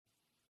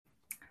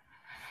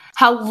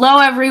Hello,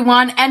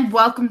 everyone, and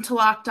welcome to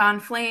Locked On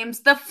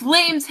Flames. The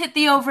Flames hit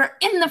the over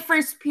in the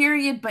first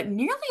period, but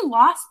nearly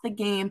lost the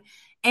game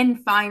in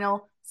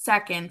final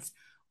seconds.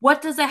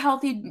 What does a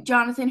healthy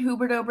Jonathan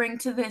Huberdeau bring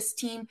to this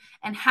team,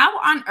 and how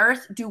on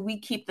earth do we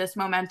keep this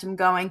momentum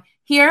going?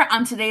 Here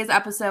on today's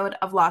episode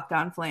of Locked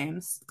On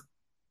Flames.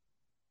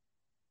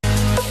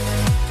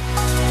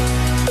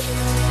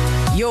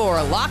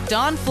 You're Locked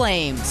On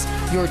Flames,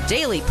 your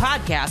daily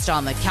podcast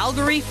on the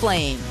Calgary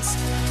Flames.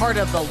 Part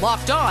of the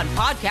Locked On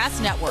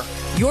Podcast Network,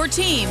 your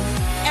team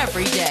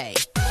every day.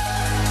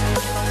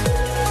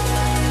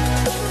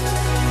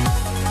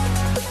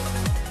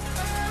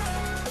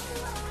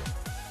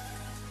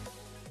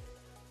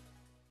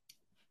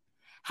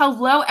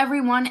 Hello,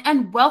 everyone,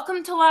 and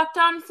welcome to Locked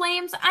On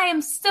Flames. I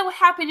am so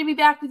happy to be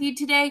back with you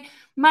today.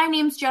 My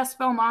name's Jess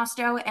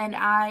Belmosto, and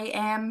I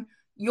am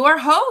your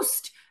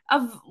host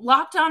of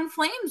Locked On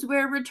Flames.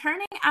 We're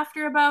returning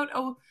after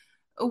about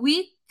a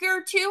week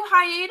or two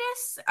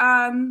hiatus.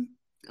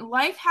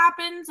 Life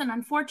happens and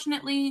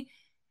unfortunately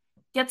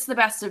gets the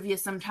best of you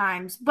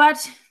sometimes.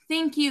 But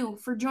thank you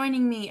for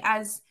joining me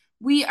as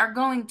we are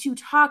going to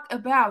talk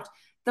about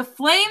the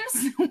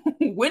Flames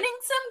winning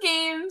some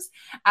games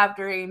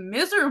after a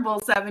miserable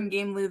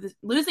 7-game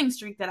losing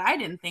streak that I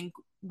didn't think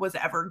was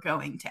ever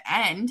going to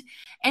end.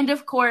 And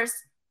of course,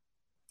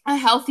 a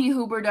healthy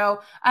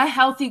Huberdeau, a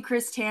healthy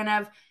Chris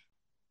Tanev,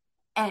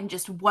 and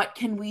just what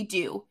can we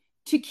do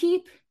to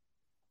keep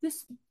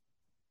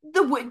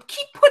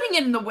keep putting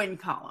it in the win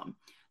column.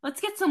 Let's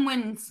get some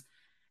wins.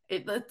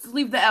 Let's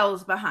leave the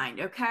L's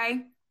behind,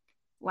 okay?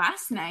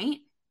 Last night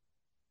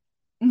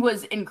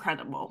was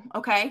incredible,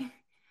 okay?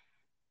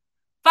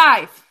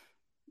 5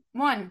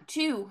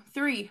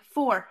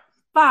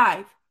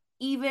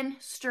 even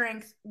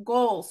strength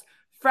goals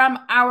from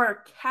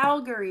our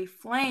Calgary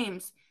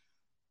Flames.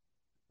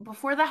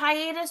 Before the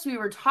hiatus, we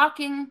were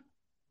talking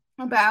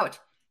about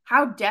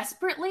how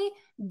desperately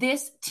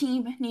this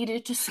team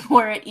needed to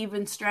score at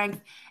even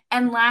strength.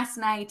 And last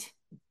night,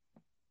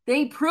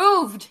 they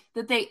proved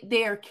that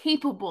they are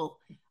capable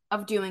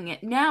of doing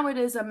it. Now it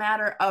is a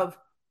matter of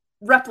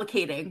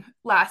replicating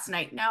last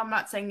night. Now, I'm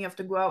not saying you have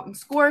to go out and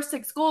score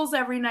 6 goals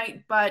every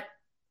night, but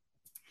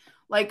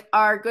like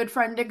our good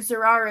friend Nick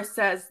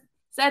Zararis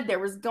said, there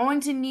was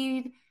going to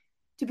need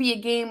to be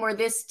a game where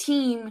this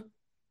team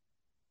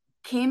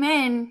came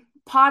in,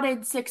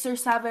 potted 6 or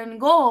 7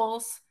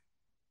 goals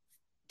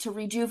to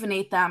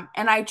rejuvenate them.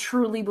 And I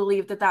truly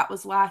believe that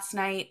was last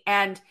night.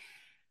 And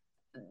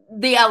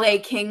the LA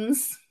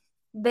Kings,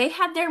 they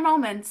had their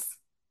moments,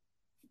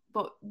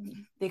 but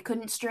they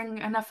couldn't string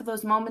enough of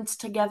those moments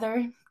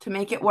together to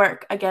make it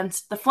work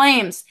against the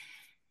Flames.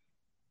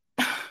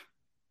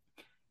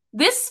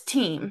 This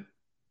team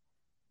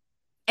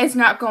is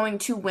not going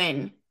to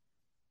win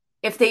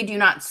if they do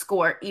not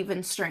score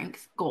even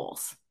strength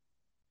goals.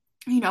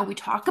 You know, we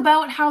talk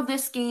about how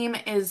today's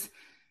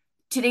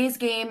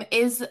game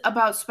is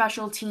about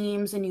special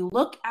teams, and you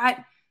look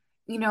at,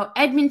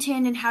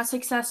 Edmonton and how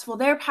successful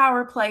their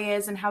power play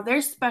is and how their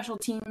special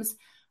teams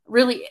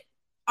really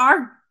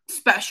are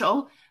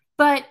special,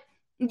 but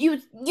you're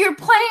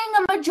playing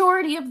a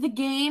majority of the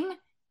game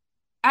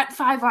at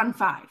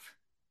 5-on-5.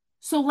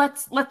 So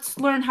let's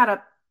learn how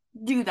to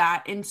do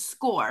that and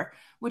score,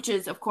 which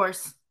is, of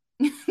course,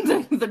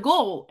 the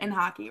goal in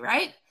hockey,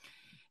 right?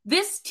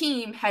 This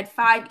team had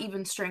 5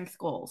 even strength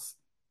goals.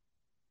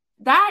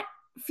 That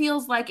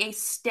feels like a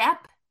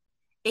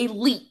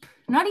leap,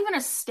 not even a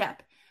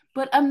step,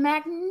 but a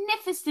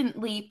magnificent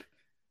leap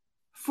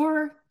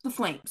for the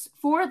Flames,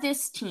 for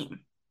this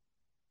team.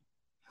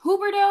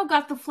 Huberdeau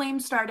got the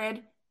Flames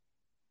started,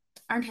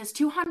 earned his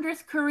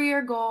 200th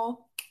career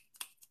goal.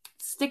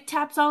 Stick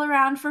taps all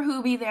around for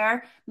Hubie there.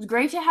 It was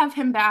great to have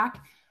him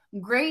back.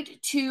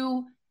 Great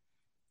to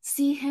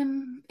see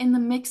him in the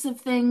mix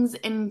of things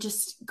and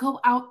just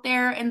go out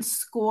there and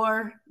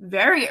score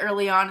very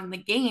early on in the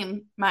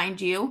game,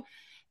 mind you,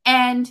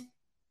 and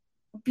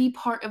be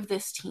part of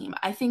this team.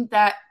 I think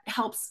that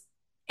helps.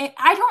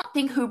 I don't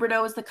think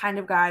Huberdeau is the kind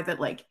of guy that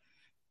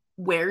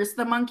wears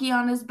the monkey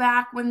on his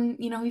back when,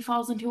 he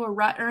falls into a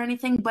rut or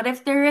anything. But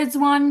if there is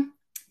one,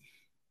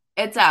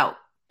 it's out.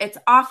 It's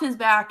off his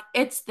back.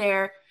 It's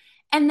there.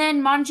 And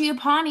then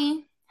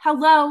Mangiapane,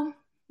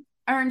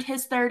 earned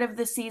his 3rd of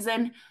the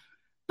season.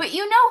 But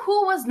you know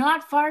who was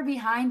not far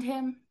behind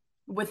him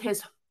with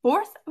his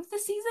 4th of the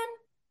season?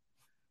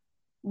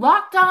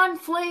 Locked On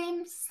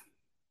Flames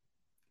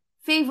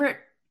favorite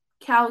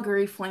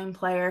Calgary Flame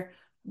player,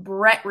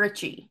 Brett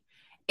Ritchie.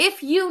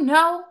 If you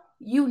know,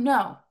 you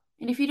know.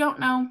 And if you don't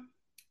know,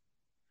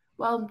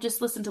 well, just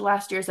listen to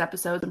last year's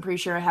episode. I'm pretty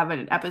sure I have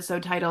an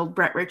episode titled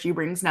Brett Ritchie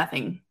Brings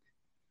Nothing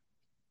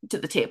to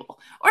the Table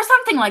or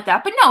something like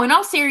that. But no, in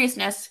all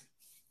seriousness,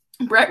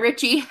 Brett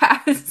Ritchie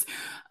has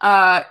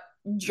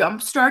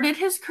jump-started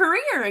his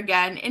career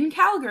again in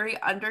Calgary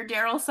under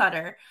Daryl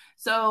Sutter.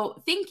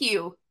 So thank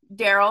you,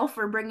 Daryl,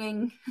 for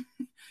bringing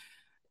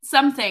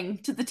something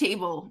to the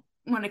table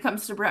when it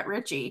comes to Brett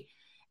Ritchie.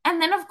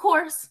 And then, of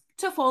course,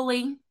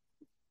 Toffoli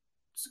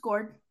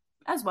scored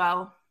as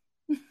well.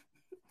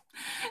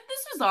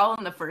 This was almost all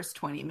in the first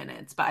 20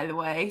 minutes, by the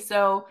way.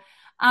 So,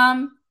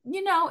 it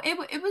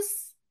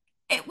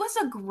was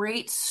a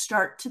great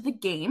start to the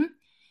game.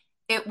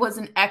 It was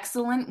an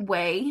excellent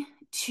way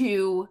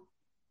to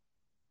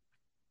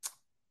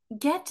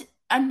get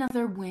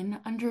another win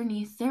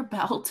underneath their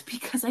belt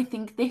because I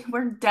think they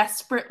were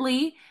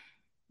desperately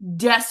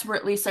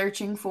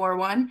searching for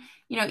one.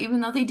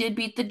 Even though they did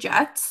beat the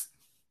Jets,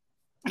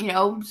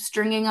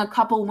 stringing a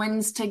couple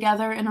wins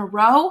together in a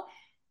row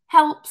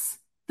helps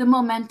the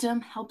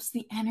momentum, helps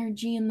the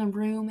energy in the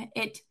room.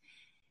 It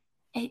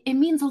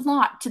means a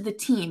lot to the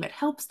team. It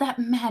helps that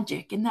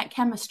magic and that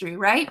chemistry,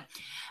 right?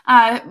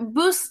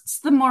 Boosts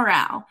the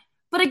morale.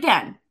 But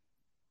again,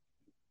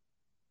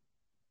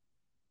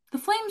 the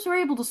Flames were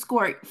able to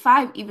score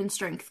 5 even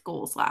strength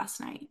goals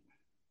last night.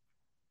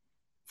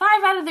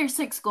 5 out of their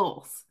 6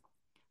 goals.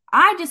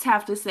 I just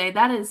have to say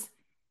that is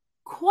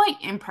quite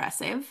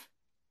impressive.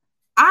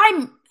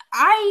 I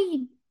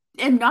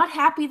am not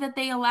happy that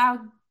they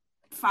allowed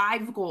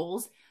 5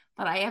 goals,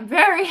 but I am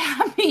very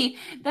happy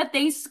that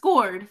they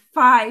scored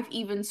 5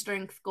 even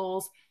strength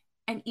goals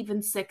and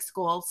even 6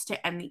 goals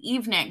to end the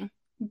evening.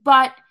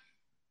 But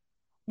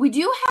we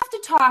do have to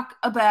talk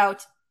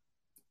about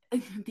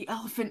the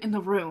elephant in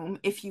the room,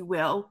 if you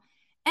will,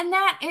 and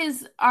that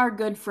is our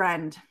good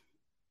friend,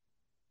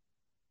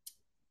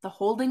 the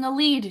holding a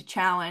lead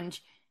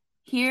challenge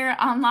here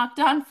on Locked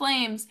On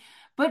Flames.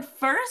 But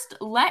first,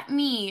 let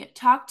me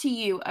talk to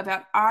you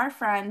about our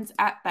friends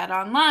at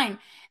BetOnline.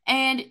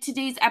 And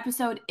today's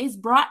episode is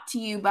brought to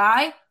you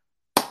by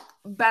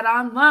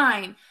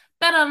BetOnline.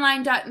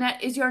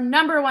 BetOnline.net is your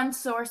number one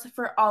source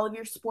for all of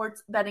your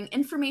sports betting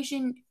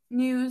information,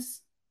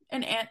 news,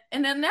 and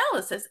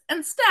analysis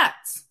and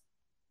stats.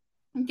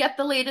 Get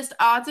the latest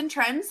odds and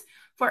trends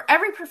for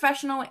every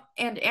professional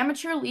and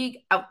amateur league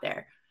out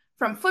there.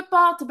 From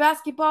football to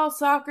basketball,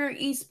 soccer,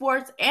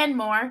 esports, and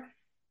more,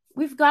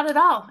 we've got it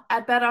all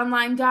at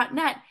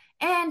betonline.net.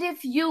 And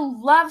if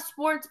you love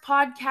sports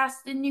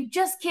podcasts and you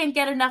just can't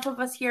get enough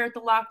of us here at the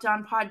Locked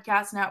On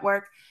Podcast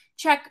Network,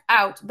 check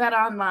out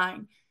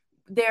BetOnline.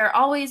 They're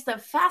always the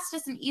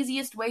fastest and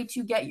easiest way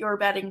to get your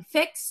betting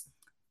fix.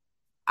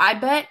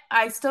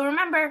 I still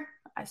remember.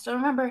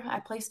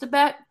 I placed a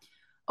bet.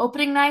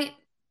 Opening night,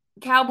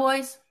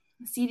 Cowboys,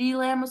 CeeDee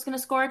Lamb was going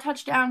to score a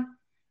touchdown.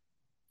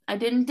 I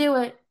didn't do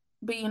it.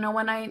 But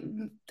when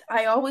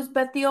I always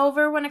bet the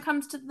over when it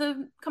comes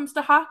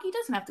to hockey. It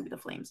doesn't have to be the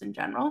Flames in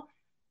general.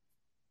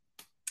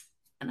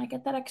 And I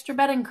get that extra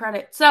betting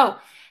credit. So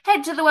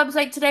head to the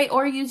website today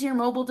or use your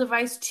mobile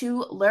device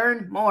to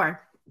learn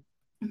more.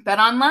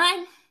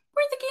 BetOnline,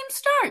 where the game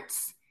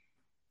starts.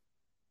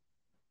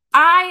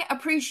 I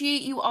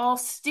appreciate you all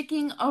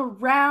sticking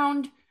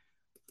around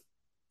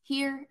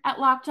here at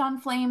Locked On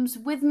Flames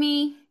with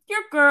me,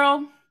 your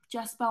girl,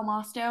 Jess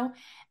Belmosto.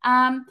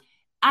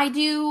 I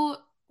do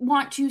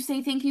want to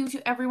say thank you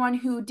to everyone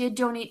who did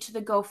donate to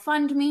the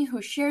GoFundMe,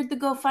 who shared the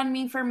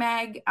GoFundMe for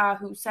Meg,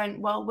 who sent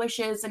well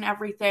wishes and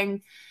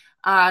everything.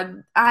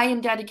 I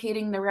am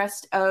dedicating the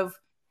rest of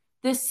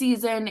this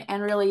season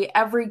and really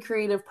every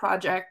creative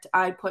project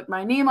I put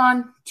my name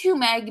on to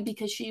Meg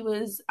because she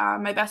was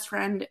my best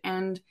friend,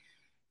 and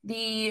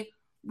the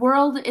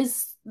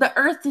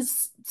earth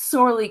is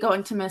sorely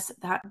going to miss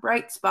that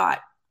bright spot.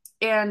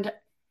 And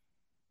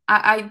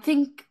I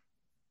think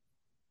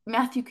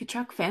Matthew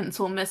Tkachuk fans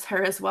will miss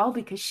her as well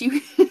because she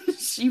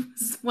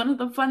was one of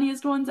the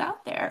funniest ones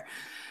out there.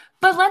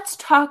 But let's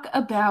talk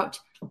about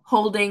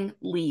holding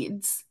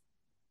leads.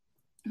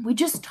 We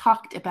just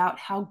talked about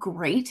how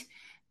great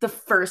the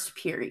first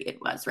period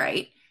was,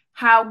 right?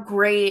 How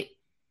great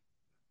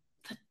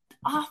the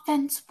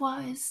offense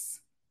was,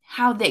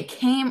 how they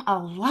came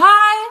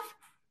alive.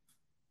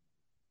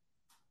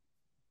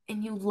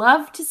 And you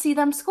love to see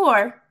them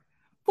score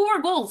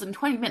 4 goals in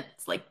 20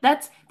 minutes. Like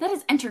that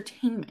is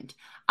entertainment.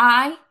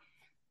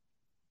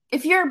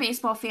 If you're a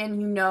baseball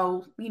fan,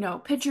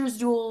 pitchers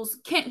duels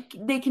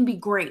they can be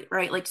great,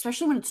 right? Like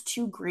especially when it's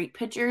 2 great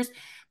pitchers,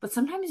 but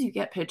sometimes you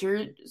get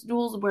pitchers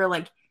duels where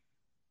like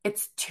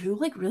it's 2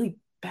 like really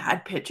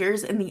bad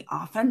pitchers and the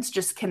offense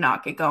just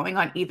cannot get going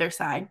on either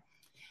side.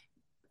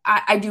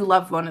 I do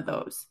love one of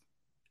those.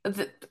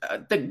 The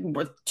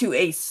 2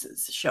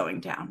 aces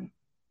showing down.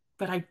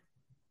 But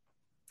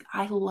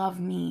I love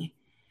me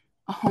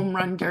a home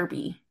run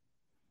derby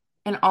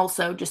and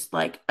also just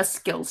like a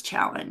skills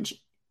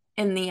challenge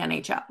in the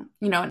NHL.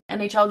 An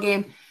NHL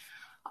game,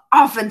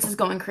 offense is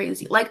going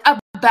crazy. Like a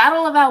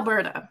Battle of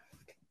Alberta,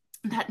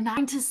 that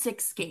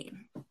 9-6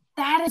 game.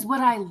 That is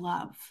what I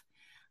love.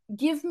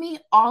 Give me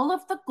all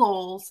of the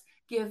goals.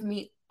 Give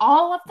me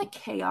all of the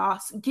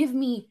chaos. Give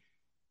me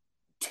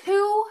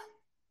 2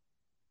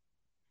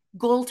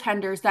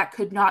 goaltenders that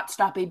could not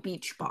stop a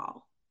beach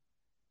ball.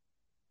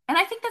 And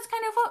I think that's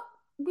kind of what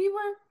we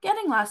were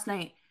getting last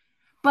night.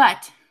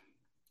 But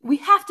we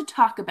have to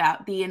talk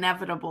about the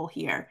inevitable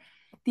here.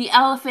 The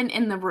elephant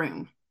in the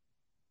room.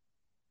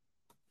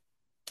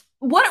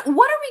 What are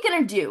we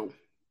going to do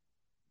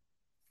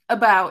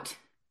about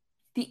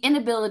the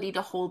inability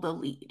to hold a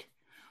lead?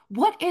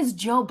 What is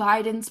Joe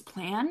Biden's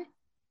plan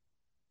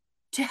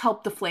to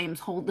help the Flames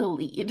hold the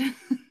lead.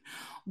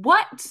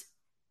 What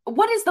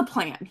is the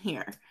plan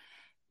here?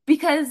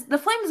 Because the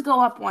Flames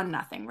go up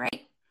 1-0,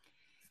 right?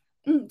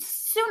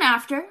 Soon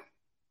after,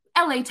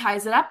 LA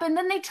ties it up, and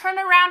then they turn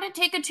around and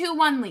take a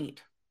 2-1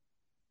 lead.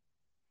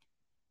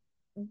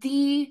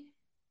 The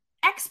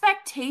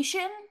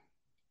expectation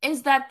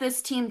is that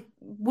this team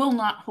will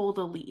not hold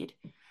a lead.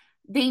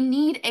 They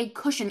need a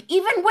cushion.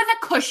 Even with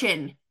a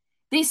cushion,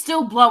 they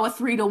still blow a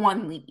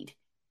 3-1 lead.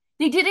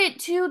 They did it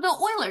to the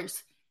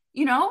Oilers,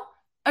 not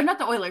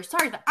the Oilers,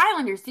 sorry, the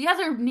Islanders, the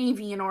other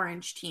navy and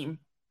orange team.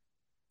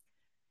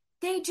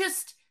 They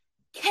just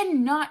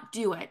cannot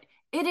do it.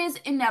 It is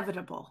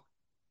inevitable.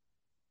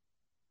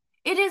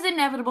 It is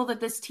inevitable that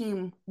this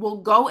team will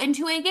go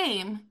into a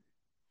game,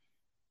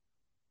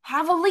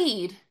 have a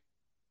lead,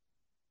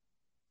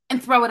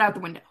 and throw it out the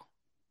window.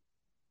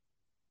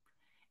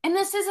 And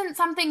this isn't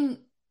something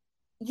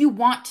you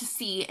want to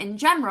see in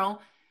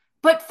general,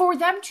 but for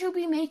them to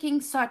be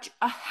making such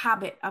a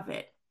habit of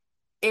it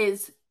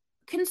is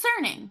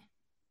concerning.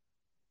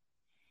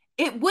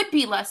 It would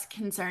be less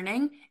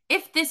concerning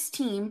if this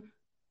team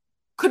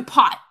could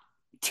pot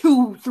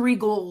 2-3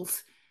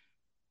 goals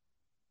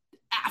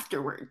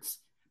afterwards,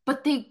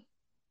 but they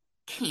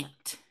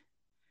can't,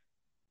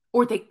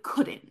 or they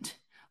couldn't.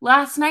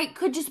 Last night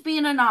could just be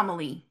an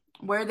anomaly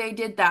where they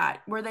did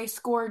that, where they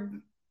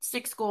scored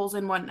 6 goals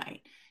in one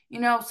night.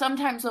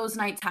 Sometimes those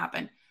nights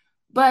happen.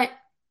 But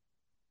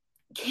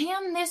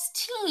can this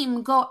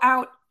team go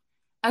out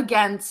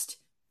against,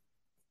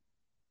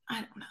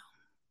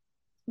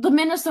 the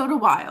Minnesota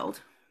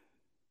Wild,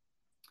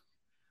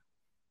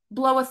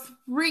 blow a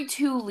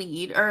 3-2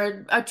 lead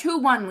or a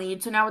 2-1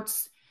 lead, so now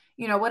it's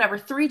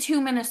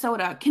 3-2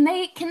 Minnesota? Can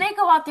they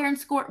go out there and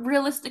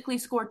realistically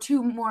score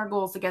 2 more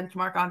goals against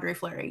Marc-Andre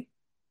Fleury?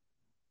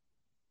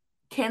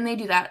 Can they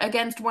do that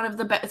against one of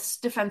the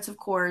best defensive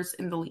cores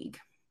in the league?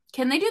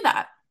 Can they do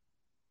that?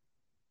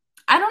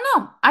 I don't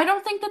know. I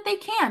don't think that they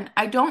can.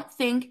 I don't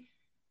think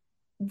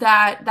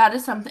that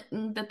is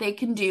something that they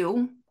can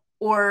do,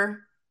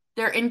 or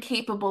they're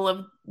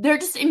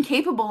just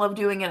incapable of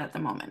doing it at the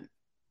moment.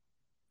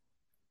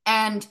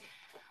 And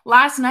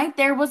last night,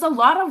 there was a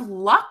lot of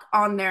luck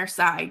on their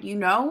side.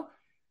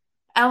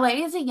 LA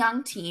is a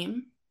young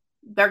team.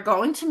 They're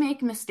going to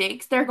make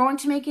mistakes. They're going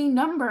to make a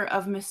number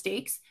of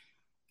mistakes.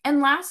 And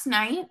last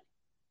night,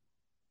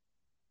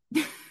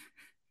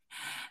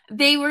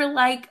 they were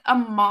like a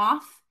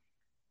moth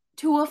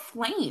to a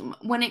flame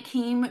when it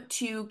came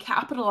to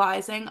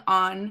capitalizing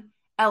on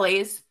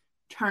LA's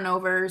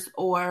turnovers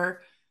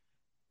or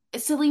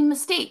silly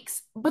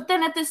mistakes. But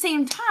then at the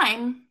same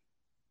time,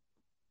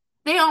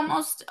 they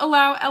almost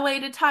allow LA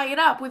to tie it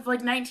up with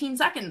 19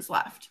 seconds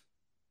left.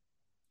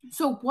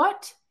 So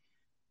what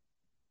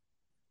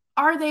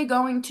are they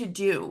going to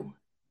do?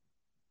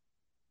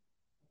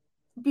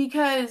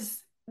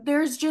 Because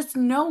there's just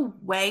no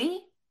way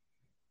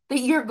that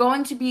you're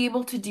going to be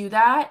able to do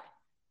that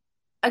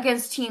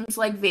against teams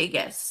like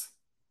Vegas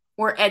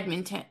or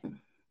Edmonton.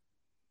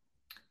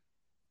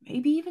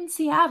 Maybe even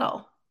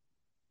Seattle.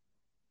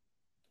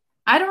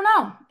 I don't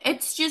know.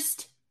 It's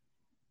just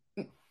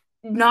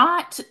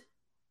not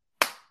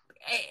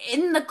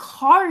in the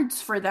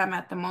cards for them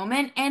at the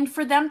moment. And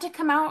for them to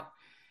come out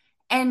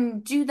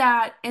and do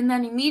that and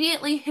then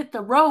immediately hit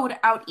the road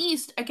out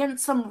east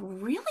against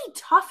some really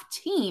tough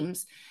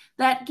teams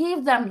that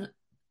gave them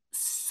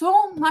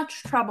so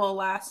much trouble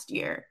last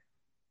year.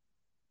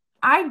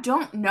 I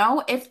don't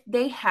know if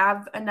they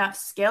have enough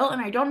skill,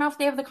 and I don't know if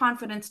they have the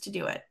confidence to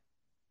do it.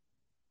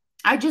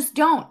 I just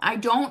don't. I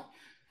don't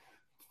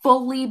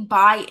fully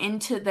buy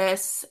into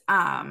this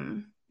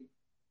and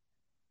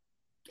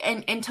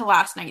into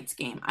last night's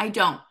game. I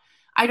don't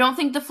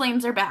think the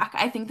Flames are back.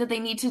 I think that they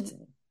need to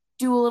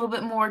do a little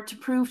bit more to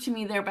prove to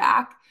me they're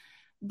back.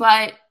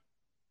 But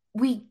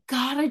we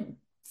gotta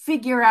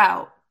figure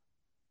out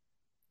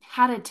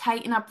how to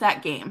tighten up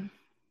that game.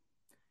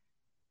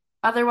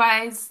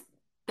 Otherwise,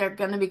 they're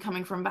going to be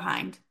coming from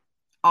behind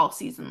all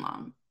season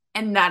long.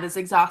 And that is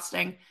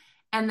exhausting.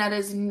 And that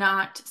is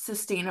not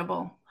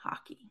sustainable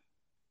hockey.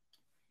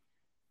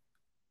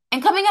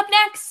 And coming up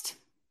next,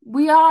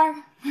 we are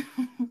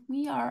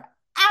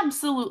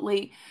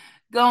absolutely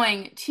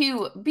going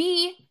to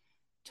be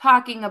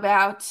talking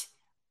about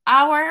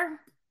our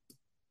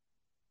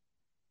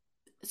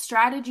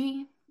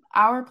strategy,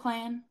 our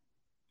plan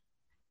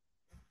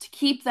to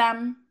keep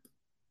them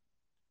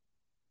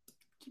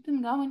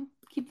going,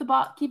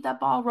 keep that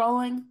ball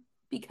rolling,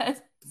 because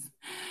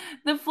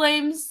the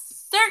Flames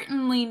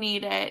certainly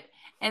need it,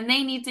 and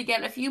they need to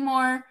get a few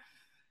more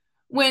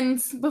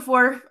wins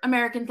before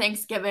American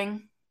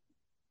Thanksgiving,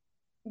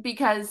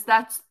 because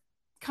that's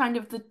kind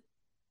of the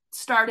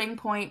starting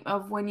point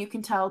of when you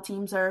can tell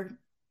teams are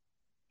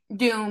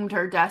doomed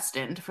or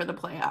destined for the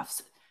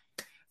playoffs.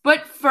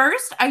 But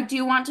first, I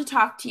do want to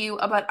talk to you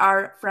about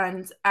our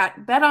friends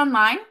at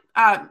BetOnline.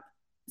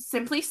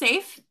 Simply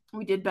Safe.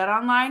 We did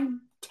BetOnline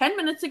 10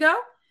 minutes ago.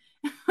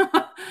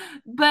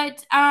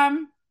 But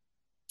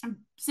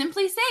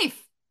Simply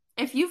Safe.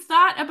 If you've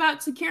thought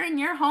about securing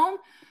your home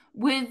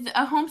with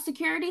a home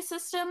security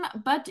system,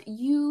 but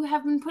you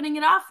have been putting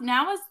it off.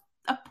 Now is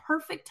a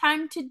perfect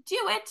time to do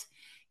it.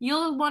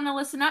 You'll want to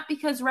listen up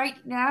because right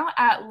now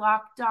at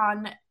Locked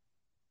On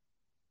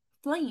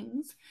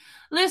Flames,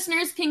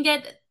 listeners can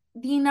get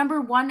the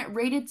 #1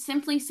 rated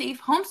Simply Safe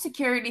home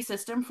security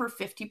system for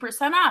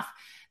 50% off.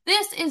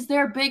 This is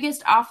their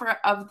biggest offer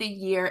of the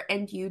year,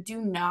 and you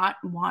do not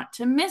want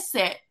to miss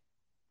it.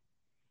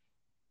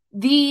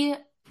 The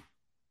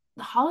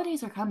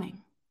holidays are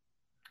coming.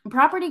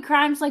 Property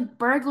crimes like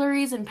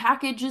burglaries and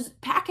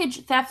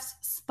package thefts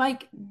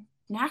spike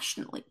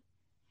nationally.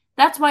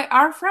 That's why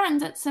our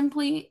friends at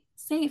Simply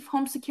Safe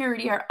Home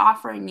Security are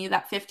offering you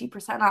that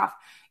 50% off.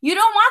 You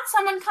don't want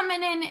someone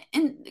coming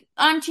in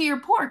onto your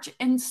porch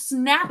and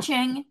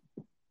snatching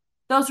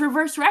those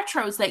reverse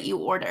retros that you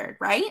ordered,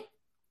 right?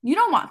 You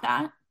don't want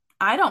that.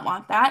 I don't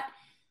want that.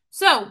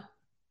 So,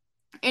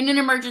 in an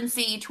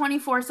emergency,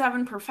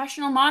 24/7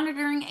 professional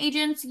monitoring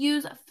agents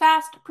use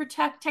Fast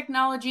Protect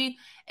technology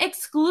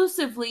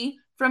exclusively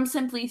from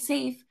Simply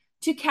Safe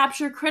to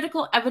capture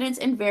critical evidence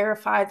and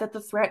verify that the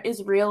threat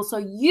is real so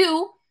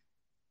you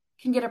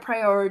can get a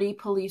priority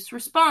police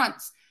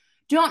response.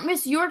 Don't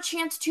miss your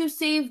chance to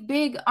save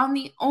big on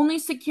the only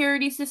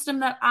security system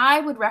that I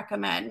would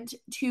recommend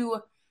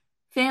to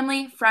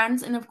family,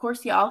 friends, and of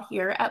course y'all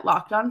here at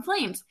Locked On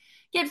Flames.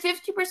 Get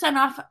 50%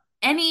 off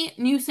any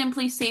new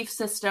Simply Safe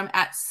system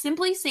at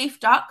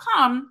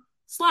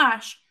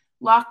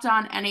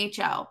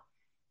simplysafe.com/LockedOnNHL.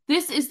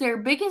 This is their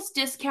biggest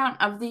discount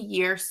of the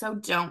year, so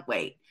don't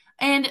wait.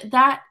 And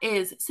that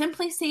is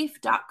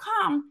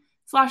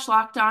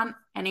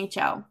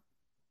simplysafe.com/LockedOnNHL.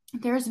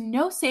 There's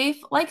no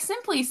safe like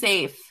Simply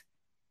Safe.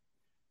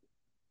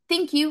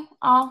 Thank you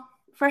all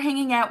for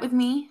hanging out with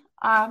me.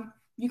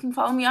 You can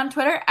follow me on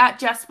Twitter at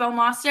Jess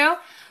Belmosto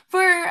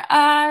for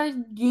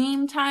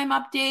game time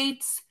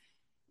updates.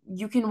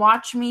 You can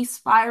watch me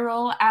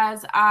spiral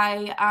as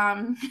I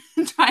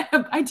try to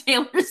buy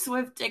Taylor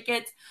Swift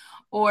tickets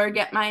or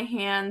get my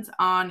hands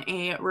on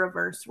a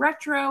reverse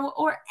retro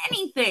or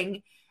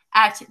anything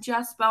at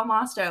Jess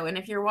Belmosto. And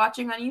if you're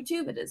watching on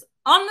YouTube, it is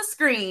on the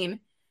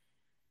screen.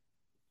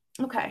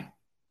 Okay.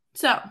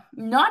 So,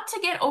 not to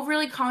get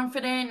overly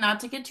confident, not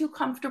to get too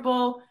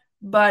comfortable,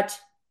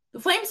 but the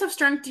Flames have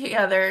strung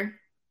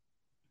together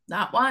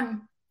not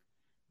 1,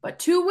 but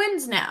 2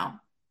 wins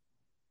now.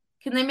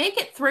 Can they make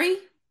it 3?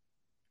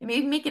 And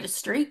maybe make it a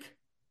streak?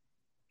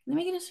 Can they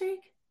make it a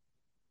streak?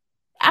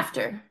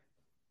 After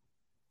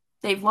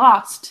they've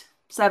lost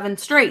 7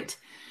 straight.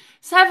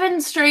 7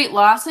 straight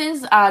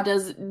losses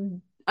does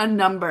a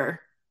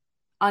number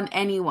on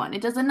anyone.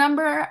 It does a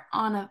number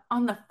on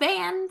the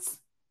fans,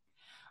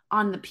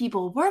 on the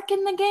people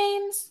working the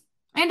games,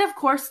 and of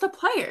course the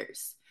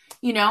players.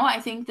 You know, I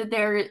think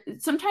that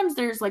sometimes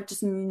there's like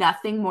just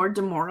nothing more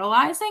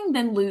demoralizing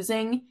than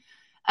losing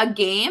a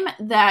game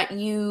that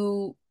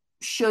you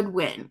should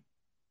win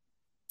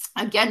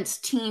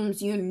against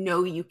teams you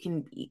know you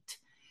can beat.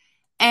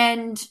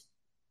 And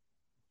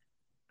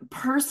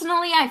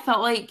personally, I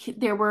felt like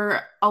there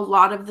were a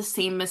lot of the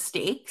same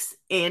mistakes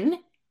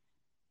in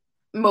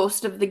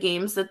most of the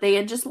games that they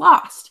had just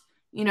lost.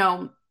 You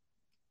know,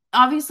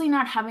 obviously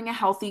not having a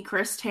healthy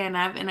Chris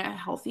Tanev and a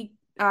healthy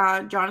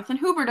Jonathan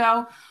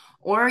Huberdeau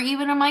or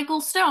even a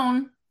Michael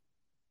Stone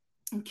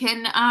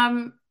can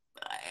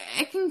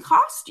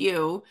cost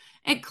you.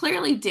 It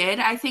clearly did.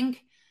 I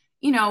think,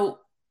 you know,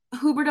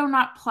 Huberdeau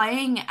not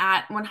playing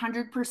at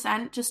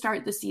 100% to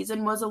start the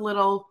season was a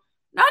little,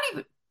 not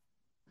even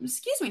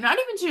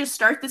to just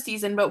start the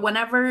season, but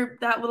whenever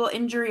that little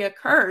injury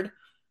occurred,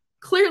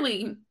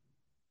 clearly,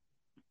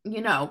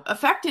 you know,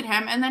 affected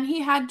him. And then he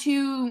had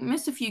to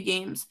miss a few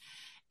games.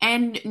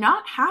 And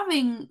not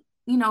having,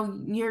 you know,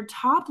 your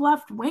top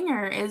left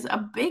winger is a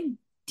big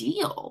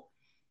deal.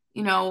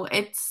 You know,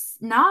 it's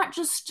not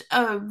just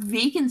a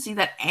vacancy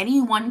that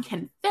anyone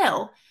can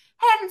fill.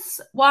 Hence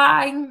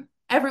why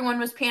everyone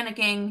was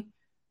panicking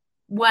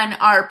when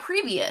our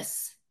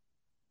previous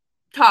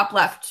top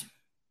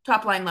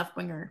line left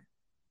winger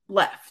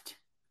left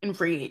in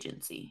free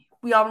agency.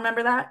 We all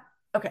remember that?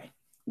 Okay.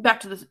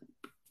 Back to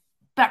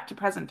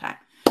present time.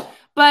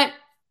 But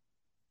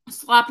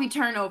sloppy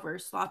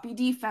turnovers, sloppy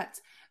defense,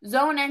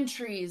 zone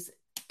entries,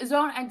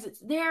 zone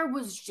exits. There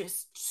was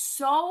just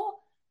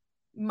so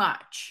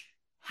much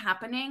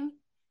happening.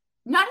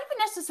 Not even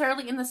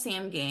necessarily in the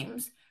same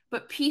games,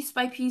 but piece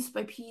by piece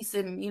by piece.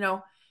 And, you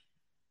know,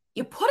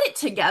 you put it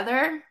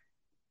together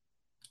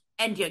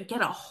and you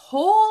get a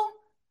whole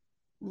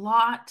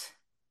lot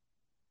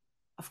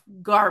of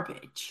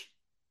garbage.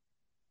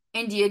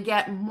 And you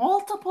get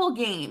multiple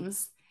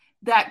games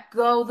that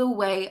go the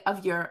way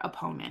of your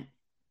opponent.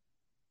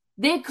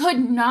 They could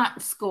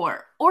not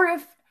score. Or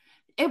if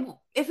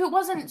it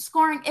wasn't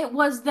scoring, it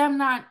was them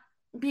not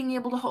being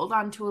able to hold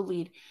on to a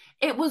lead.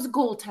 It was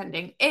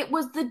goaltending. It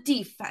was the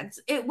defense.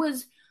 It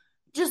was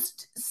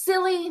just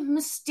silly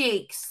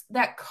mistakes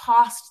that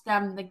cost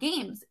them the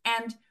games.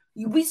 And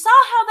we saw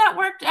how that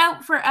worked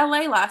out for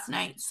LA last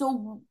night.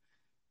 So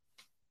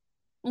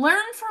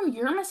learn from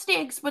your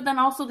mistakes, but then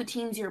also the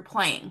teams you're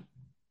playing.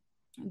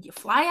 You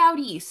fly out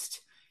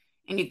east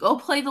and you go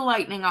play the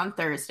Lightning on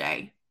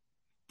Thursday.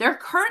 They're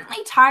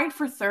currently tied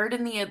for third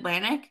in the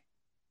Atlantic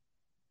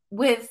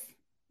with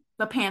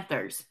the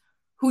Panthers,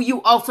 who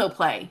you also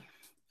play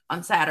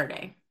on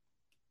Saturday.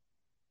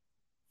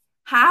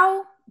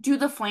 How do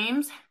the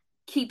Flames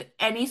keep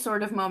any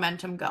sort of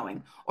momentum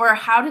going? Or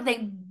how do they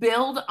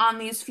build on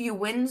these few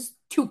wins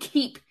to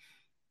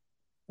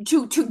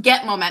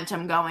get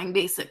momentum going,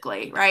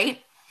 basically, right?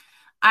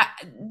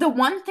 The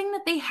one thing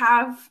that they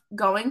have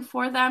going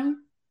for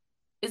them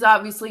is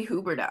obviously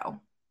Huberdeau.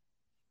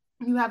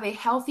 You have a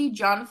healthy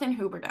Jonathan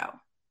Huberdeau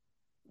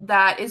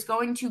that is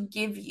going to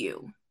give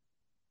you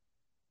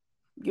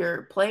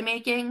your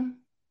playmaking,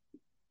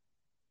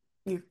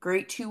 your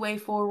great two-way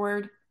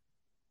forward,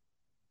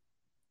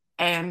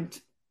 and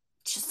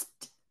just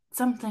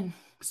something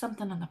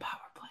on the power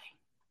play.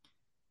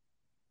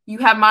 You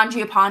have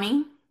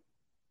Mangiapane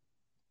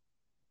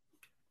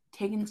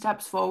taking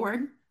steps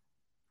forward.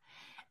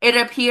 It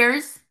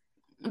appears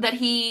that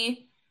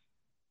he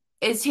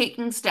is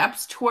taking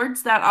steps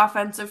towards that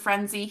offensive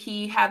frenzy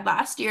he had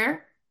last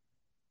year.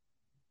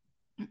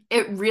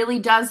 It really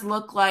does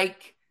look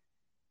like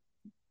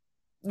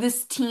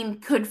this team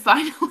could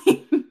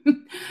finally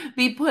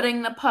be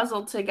putting the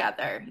puzzle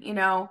together. You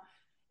know,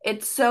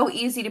 it's so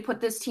easy to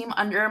put this team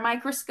under a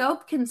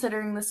microscope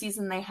considering the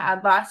season they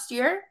had last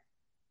year,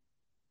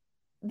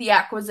 the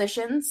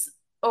acquisitions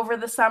over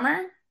the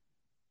summer,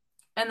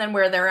 and then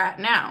where they're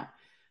at now.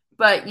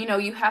 But, you know,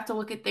 you have to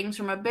look at things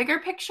from a bigger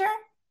picture,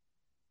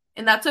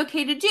 and that's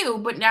okay to do.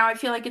 But now I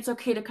feel like it's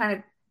okay to kind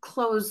of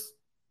close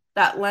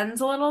that lens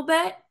a little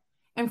bit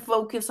and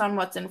focus on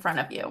what's in front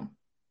of you.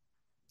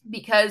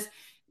 Because,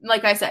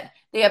 like I said,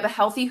 they have a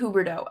healthy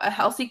Huberdeau, a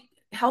healthy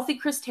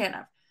Chris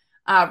Tanev.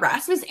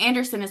 Rasmus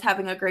Anderson is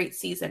having a great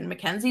season.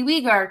 Mackenzie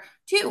Weegar,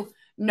 too.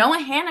 Noah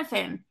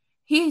Hanifin,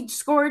 he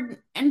scored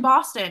in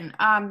Boston.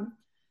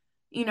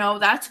 You know,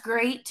 that's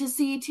great to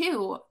see,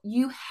 too.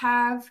 You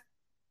have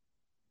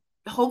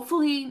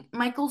hopefully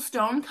Michael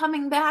Stone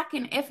coming back.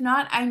 And if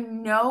not, I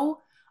know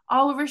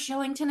Oliver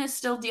Shillington is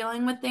still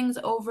dealing with things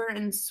over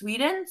in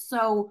Sweden.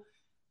 So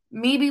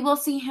maybe we'll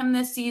see him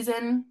this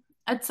season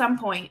at some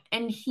point,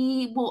 and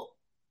he will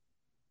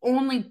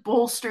only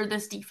bolster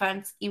this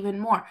defense even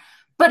more.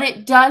 But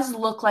it does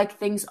look like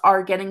things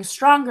are getting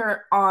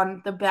stronger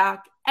on the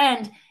back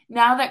end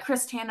now that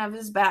Chris Tanev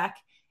is back,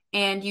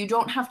 and you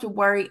don't have to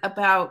worry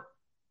about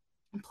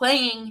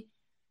playing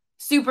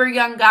super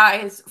young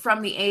guys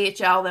from the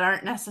AHL that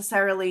aren't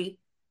necessarily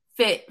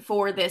fit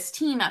for this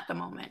team at the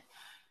moment.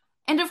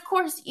 And of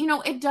course, you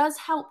know, it does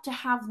help to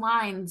have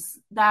lines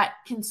that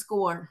can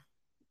score,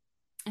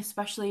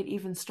 especially at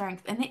even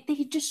strength. And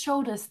they just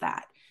showed us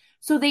that.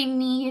 So they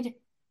need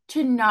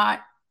to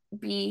not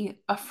be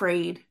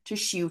afraid to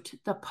shoot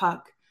the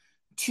puck,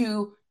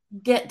 to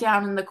get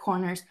down in the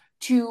corners,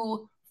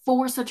 to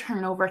force a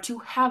turnover, to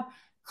have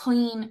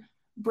clean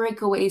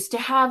breakaways, to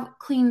have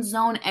clean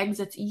zone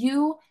exits.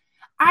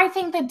 I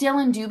think that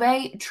Dylan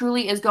Dubé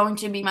truly is going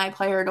to be my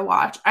player to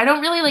watch. I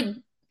don't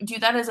really do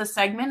that as a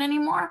segment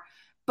anymore,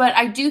 but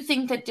I do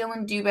think that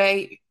Dylan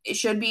Dubé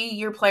should be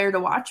your player to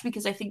watch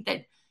because I think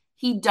that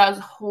he does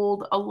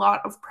hold a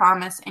lot of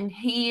promise, and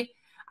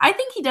I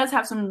think he does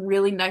have some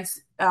really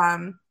nice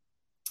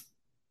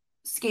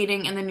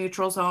skating in the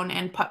neutral zone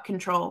and puck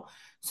control.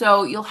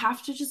 So you'll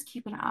have to just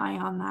keep an eye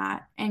on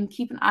that and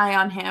keep an eye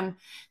on him.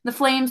 The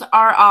Flames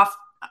are off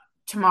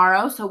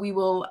tomorrow, so we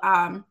will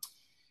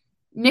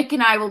Nick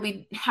and I will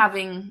be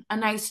having a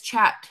nice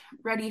chat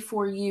ready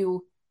for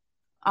you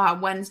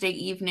Wednesday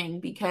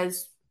evening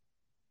because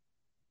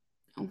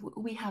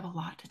we have a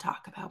lot to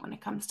talk about when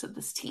it comes to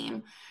this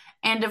team.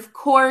 And of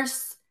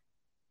course,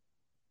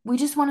 we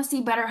just want to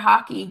see better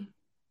hockey.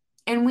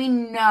 And we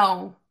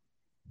know,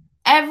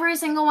 every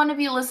single one of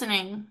you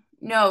listening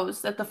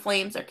knows that the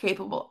Flames are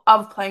capable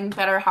of playing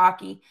better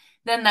hockey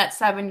than that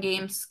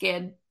 7-game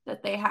skid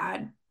that they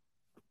had.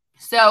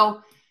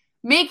 So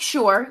make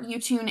sure you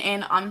tune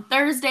in on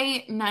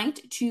Thursday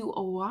night to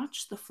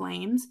watch the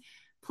Flames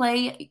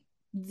play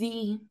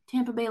the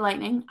Tampa Bay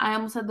Lightning. I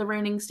almost said the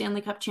reigning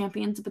Stanley Cup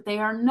champions, but they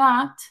are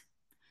not.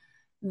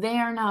 They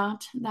are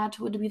not. That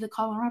would be the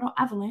Colorado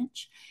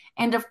Avalanche.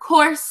 And of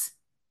course,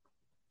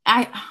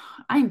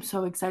 I'm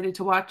so excited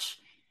to watch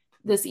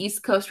this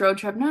East Coast road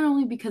trip, not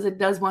only because it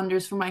does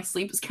wonders for my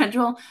sleep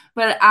schedule,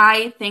 but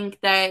I think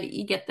that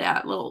you get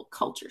that little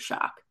culture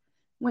shock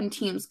when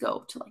teams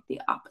go to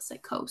the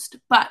opposite coast.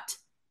 But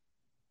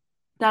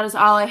that is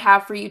all I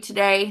have for you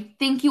today.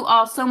 Thank you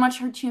all so much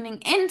for tuning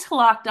in to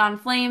Locked On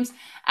Flames.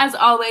 As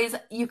always,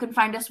 you can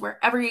find us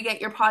wherever you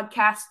get your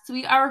podcasts.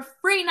 We are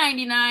free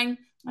 99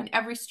 on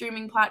every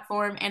streaming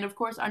platform and, of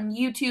course, on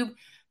YouTube.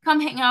 Come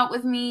hang out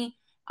with me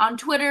on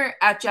Twitter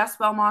at Jess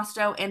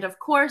Belmosto and, of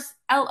course,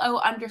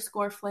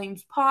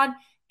 LO_Flames pod.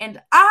 And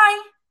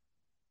I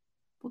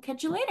will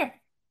catch you later.